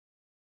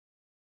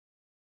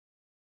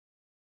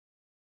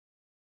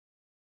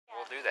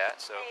we'll do that.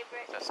 So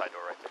that side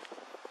door right there.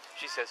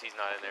 She says he's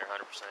not in there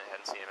 100%.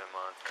 Hadn't seen him in a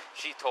month.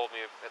 She told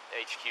me at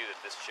HQ that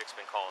this chick's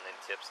been calling in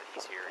tips that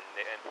he's here, and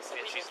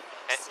she's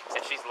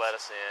let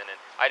us in. And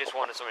I just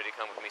wanted somebody to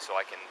come with me so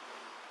I can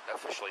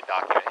officially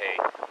document, hey,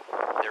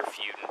 they're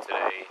feuding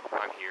today.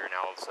 I'm here,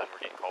 now all of a sudden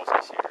we're getting calls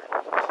he's here.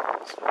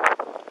 So,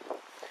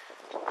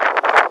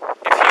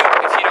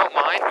 if you don't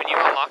mind, when you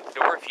unlock the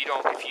door, if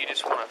you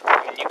just want to,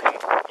 I mean, you're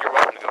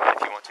welcome to go in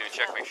if you want to and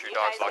check, make sure your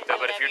dog's locked up.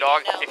 But if your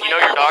dog's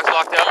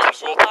locked up, then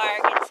she'll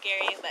bark and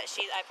scare you, but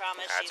I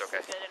promise she's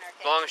okay. good in her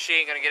cage. As long as she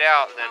ain't gonna get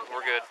out, then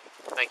we're good.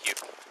 Thank you.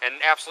 And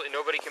absolutely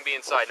nobody can be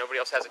inside. Nobody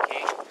else has a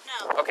key?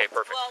 No. Okay,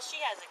 perfect. Well, she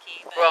has a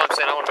key, but... Well, I'm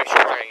saying I want to make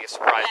sure we're not gonna get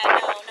surprised. Yeah,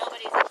 no,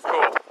 nobody's inside.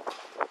 Cool.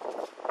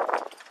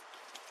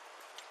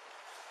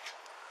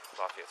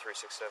 Lafayette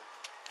 367.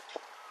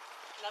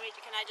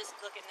 Can I just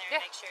look in there and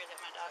make sure that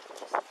my dog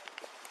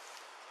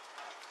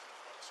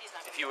she's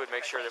not. If you would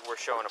make sure that we're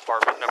showing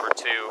apartment number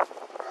 2,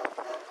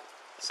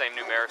 same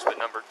numerics but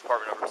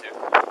apartment number 2.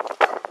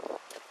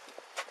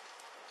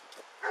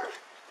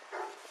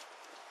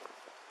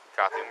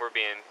 Copy. And we're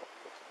being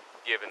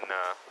given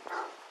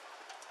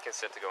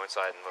consent to go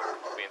inside and look.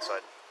 We'll be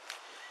inside.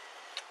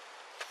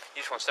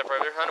 You just want to step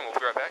right over there, hon, and we'll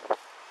be right back.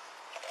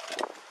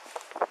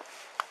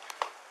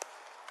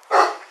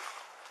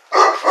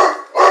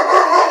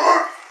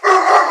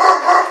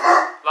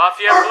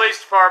 Lafayette Police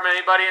Department,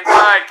 anybody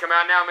inside? Come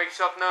out now, make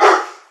yourself known.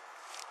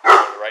 Go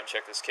to the right,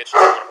 check this kitchen.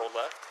 You want to hold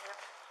left?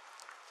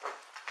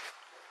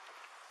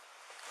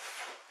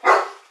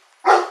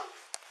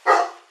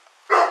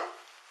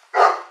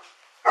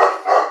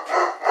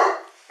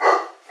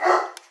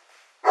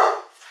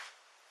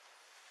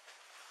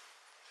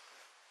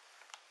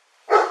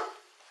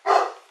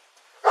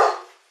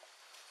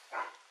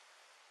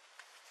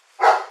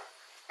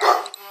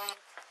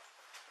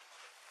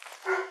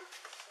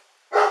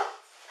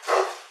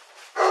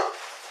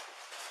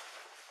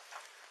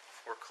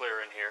 We're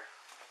clear in here.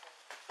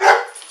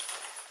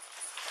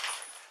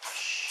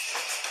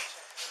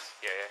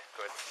 Yeah,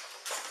 go ahead.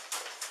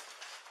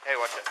 Hey,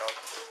 watch that dog.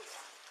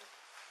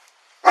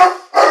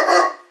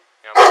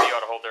 Yeah, maybe you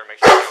ought to hold there and make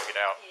sure you don't get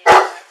out.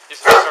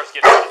 Just if it starts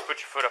getting out, just put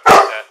your foot up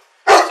like that.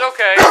 It's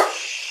okay.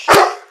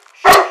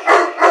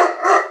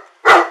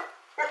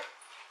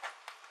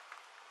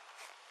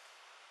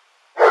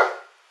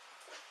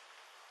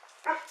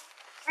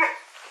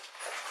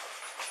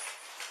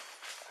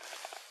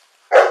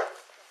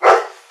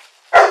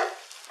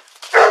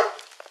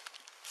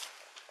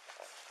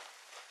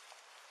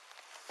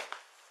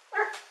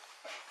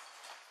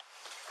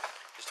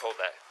 Just hold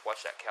that.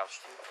 Watch that couch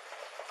too.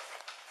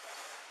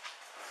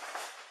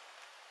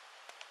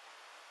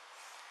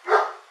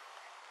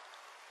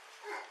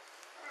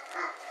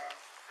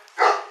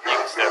 You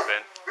can step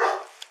in.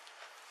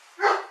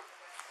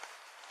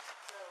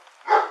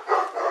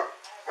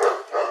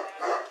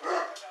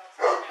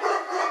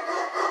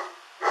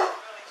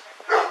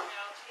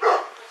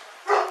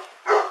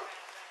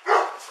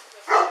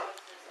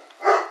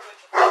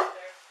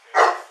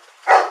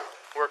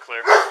 We're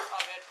clear. All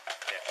good.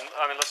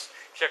 Yeah. I mean, let's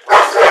check this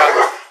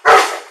out.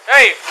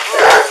 Hey!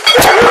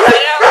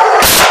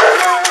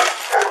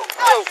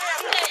 Oh.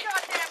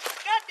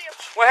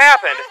 What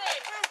happened?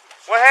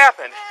 What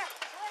happened?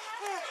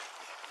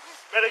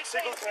 Medic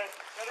signal 10.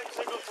 Medic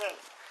signal 10.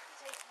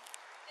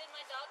 Did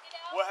my dog get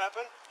out? What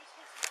happened?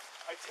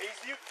 I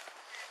tased you?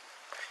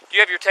 Do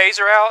you have your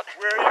taser out?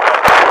 Where are you?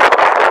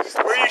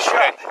 Where are you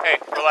shot? Hey,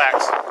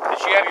 relax.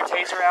 Did you have your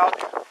taser out?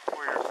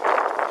 Where?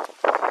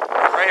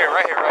 Right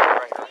here.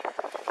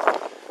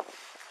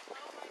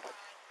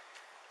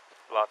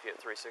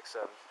 Lafayette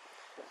 367.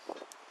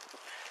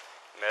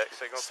 Medic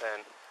signal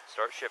 10.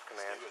 Start ship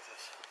command. Stay with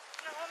us.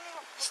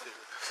 Stay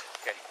with us.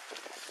 Okay.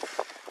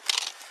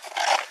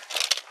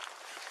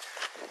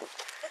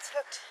 It's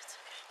hooked. It's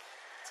okay.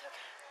 It's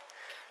okay.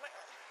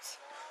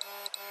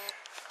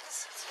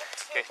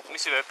 Okay, let me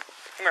see, babe.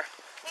 Come here.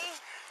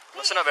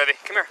 Listen up, baby.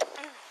 Come here.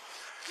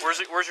 Where's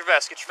your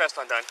vest? Get your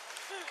vest undone.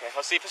 Okay,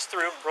 let's see if it's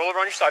through. Roll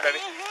over on your side, baby.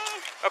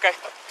 Okay,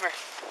 come here.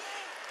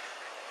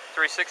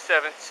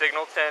 367,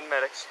 signal 10,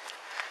 medics.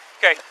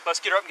 Okay, let's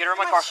get her up and get her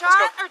in my car. Let's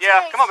go.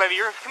 Yeah, come on, baby.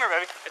 Come here,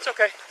 baby. It's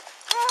okay.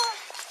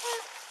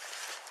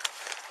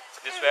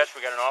 Dispatch,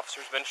 we got an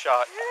officer who's been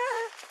shot.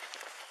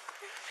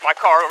 My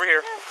car over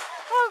here.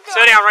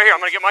 Sit down right here.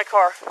 I'm going to get my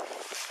car.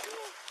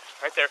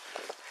 Right there.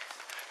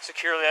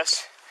 Secure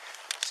this.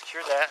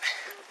 Secure that.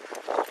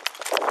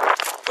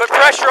 Put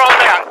pressure on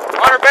that.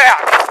 On her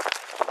back.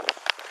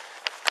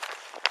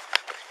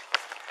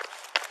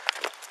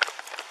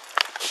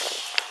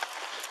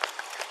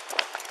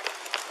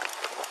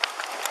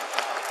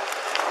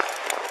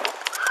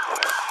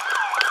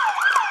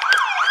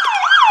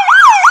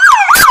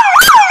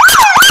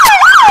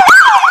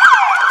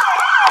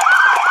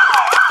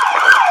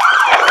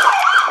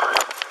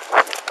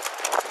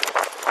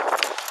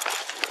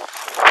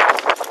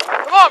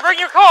 Bring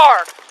your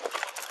car!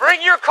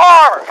 Bring your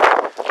car!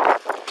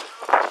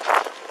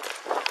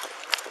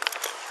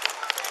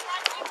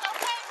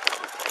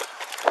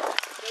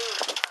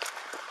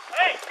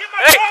 Hey, get my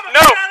hey, car!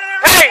 no!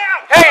 Hey!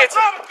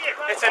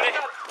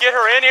 Get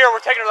her in here.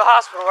 We're taking her to the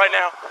hospital right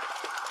now.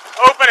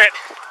 Open it.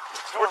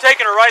 We're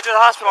taking her right to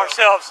the hospital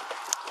ourselves.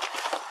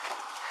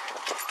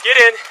 Get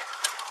in.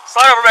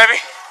 Slide over,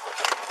 baby.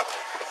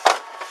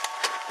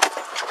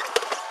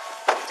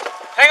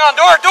 Hang on,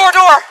 door. Go.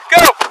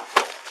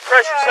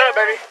 Pressure, set up,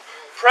 baby.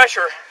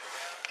 Pressure.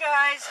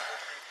 Guys.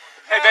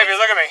 Hey, baby,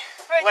 look at me.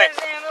 Right, Wait.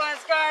 there's the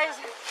ambulance, guys.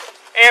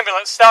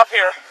 Ambulance, stop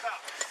here.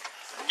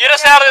 Get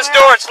us out of this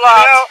door, it's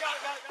locked.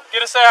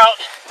 Get us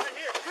out.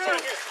 Get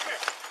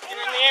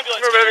in the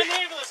ambulance. Come here, baby.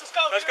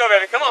 Let's go,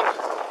 baby. Come on.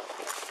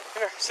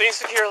 Come here. Stay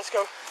secure. Let's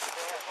go.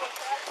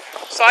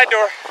 Side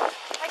door.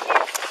 I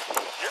can't.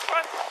 You're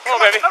fine. Come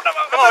on, baby. Come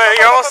on, baby.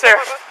 You're almost there.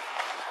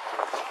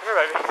 Come here,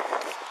 baby.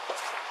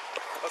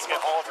 Let's get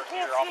all of her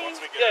gear off once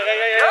we get her.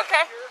 Yeah. You're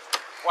okay.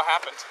 What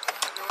happened?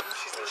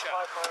 She's been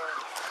shot.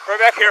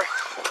 Right back here.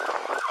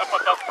 Up.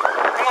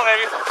 Come on,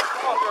 baby.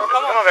 Come on, girl.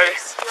 Come on, baby.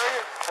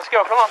 Let's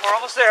go. Come on. We're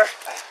almost there.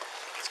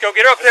 Let's go.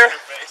 Get her up there.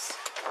 Face.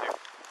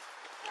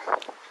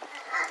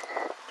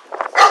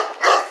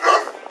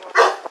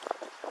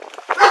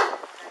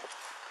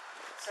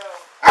 So,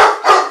 I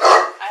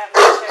haven't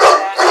checked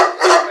that.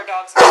 Our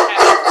dog's not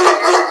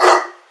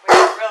having We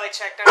haven't really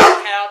checked under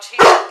the couch. He's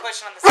been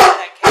pushing on the side of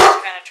that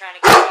cage, kind of trying to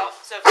get out.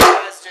 So if you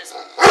guys just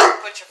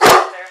put your foot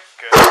up there.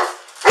 Good. All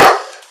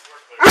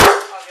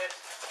good.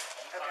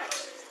 Okay.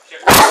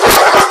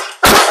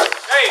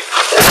 Hey.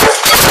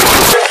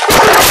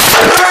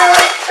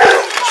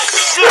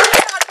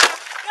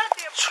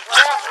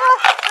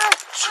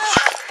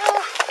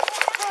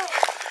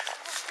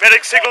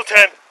 Medic signal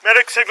 10.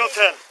 Medic signal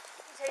 10.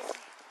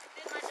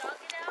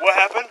 What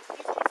happened?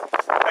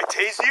 I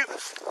tased you?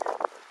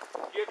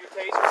 You have your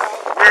taser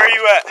out? Where are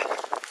you at?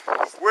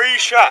 Where are you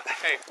shot?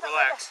 Hey,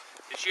 relax.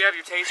 Did she have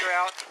your taser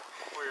out?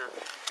 Where?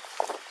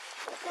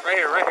 Right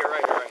here.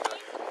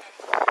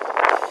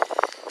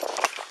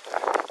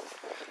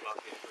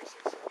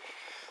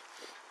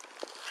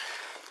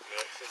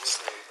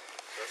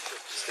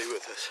 Stay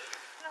with us.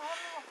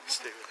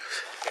 Stay with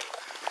us.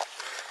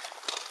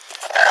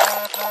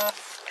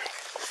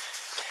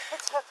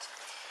 It's hooked.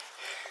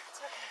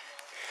 It's okay.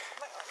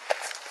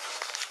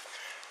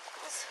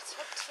 It's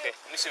hooked too. Okay,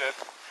 let me see, babe.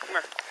 Come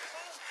here.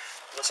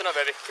 Listen up,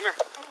 baby. Come here.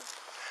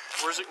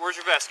 Where's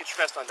your vest? Get your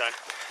vest undone.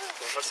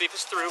 Okay, let's see if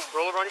it's through.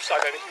 Roll over on your side,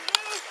 baby.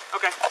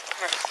 Okay, come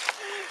here.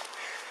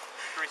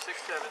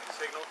 367,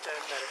 signal 10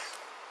 minutes.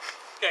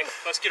 Okay,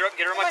 let's get her up and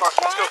get her in my car.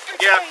 Let's go.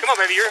 Yeah, come on,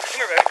 baby. Come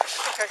here, baby.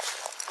 Okay.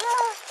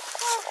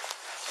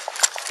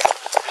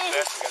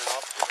 Vest, we got an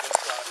officer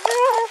inside.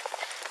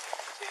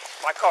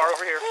 My car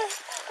over here.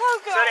 Oh,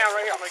 God. Sit down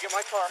right here. I'm gonna get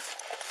my car.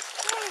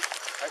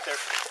 Right there.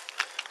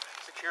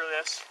 Secure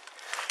this.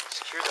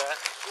 Secure that.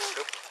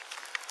 Go.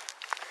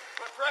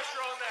 Put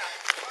pressure on that.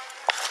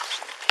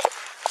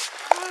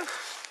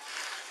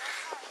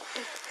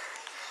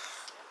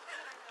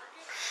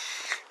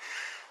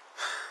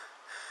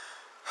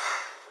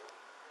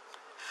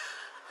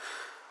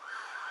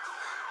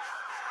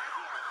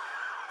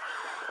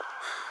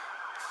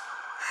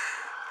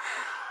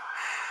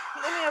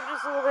 Let me up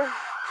just a little bit.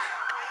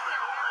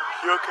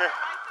 You okay?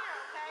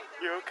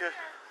 You okay?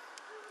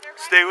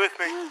 Stay with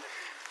me.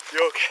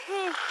 You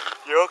okay?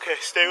 You're okay.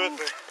 Stay with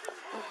me.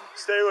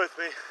 Stay with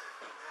me.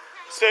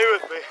 Stay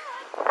with me.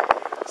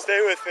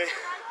 Stay with me.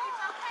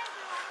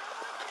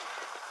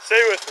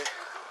 Stay with me.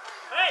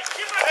 Hey,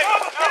 get my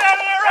drama kit out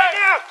of there right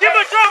now! Get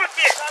my drama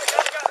kit!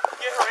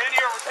 Get her in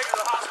here. We're taking her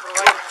to the hospital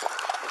right now.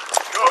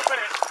 Go. Open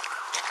it.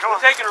 Come on.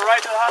 We're taking her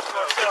right to the hospital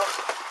ourselves.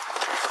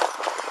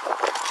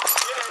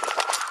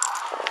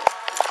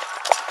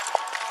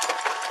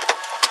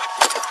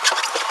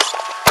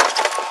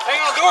 Hang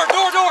on, door,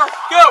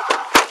 go!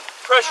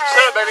 Pressure,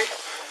 set up, baby.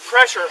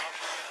 Pressure.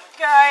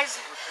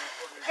 Guys.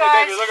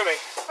 Hey, baby, look at me.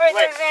 Right,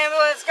 Wait. there's the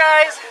ambulance,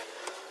 guys.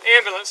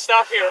 Ambulance,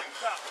 stop here.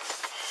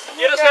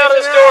 Get us out of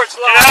this door, it's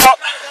locked. Get out.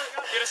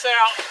 Get us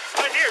out.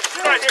 Right here.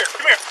 Right here.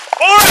 Come here.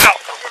 Pull her out.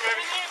 Come here,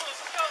 baby.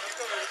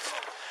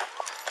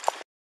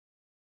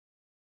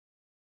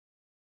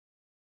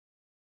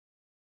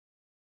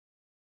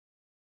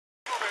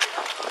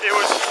 It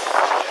was.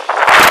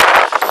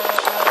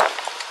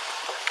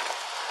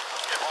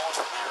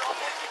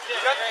 You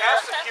got the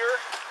house secure?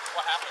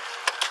 What happened?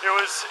 It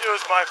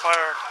was my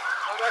firearm.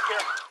 Come back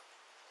here.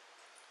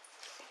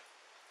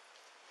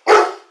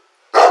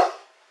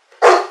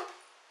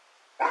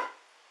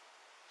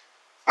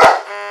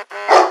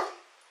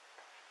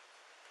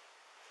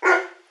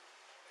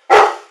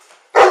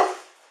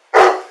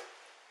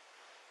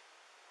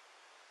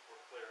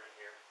 We're clear in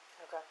here.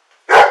 Okay.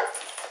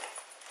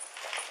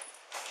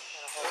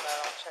 Gonna hold that.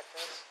 I'll check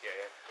this. Yeah.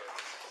 Go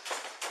ahead.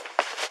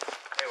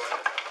 Hey, what?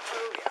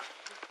 Oh, yeah.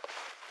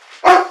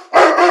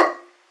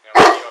 Yeah,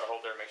 you gotta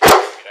hold there and make sure you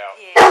don't get out.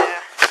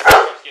 Yeah.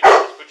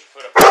 Just put your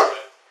foot up on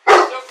it.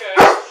 It's okay.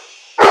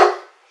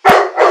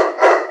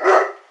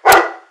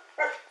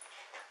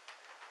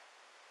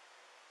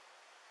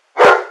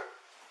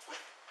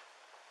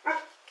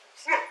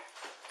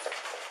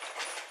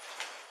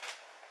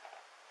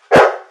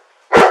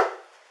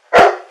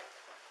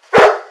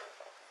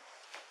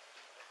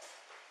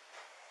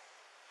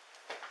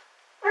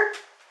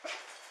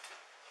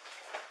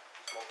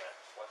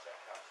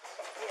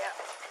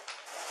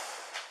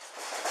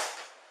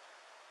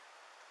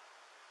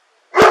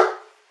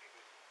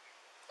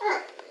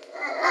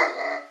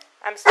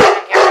 I'm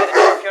standing here by the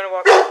door if you want to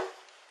walk in.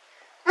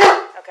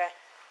 Okay.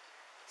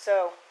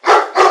 So,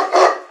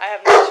 I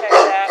have not checked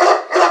that.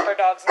 Our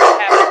dog's not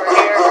happy we're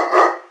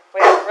here.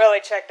 We haven't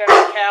really checked under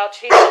the couch.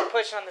 He's been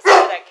pushing on the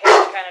side of that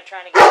cage, kind of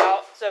trying to get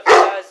out. So if he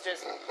does,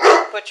 just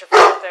put your foot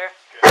up there.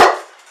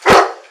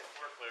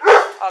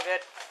 All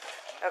good.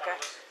 Okay.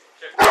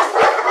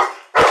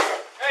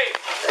 Hey!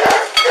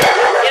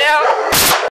 Get out.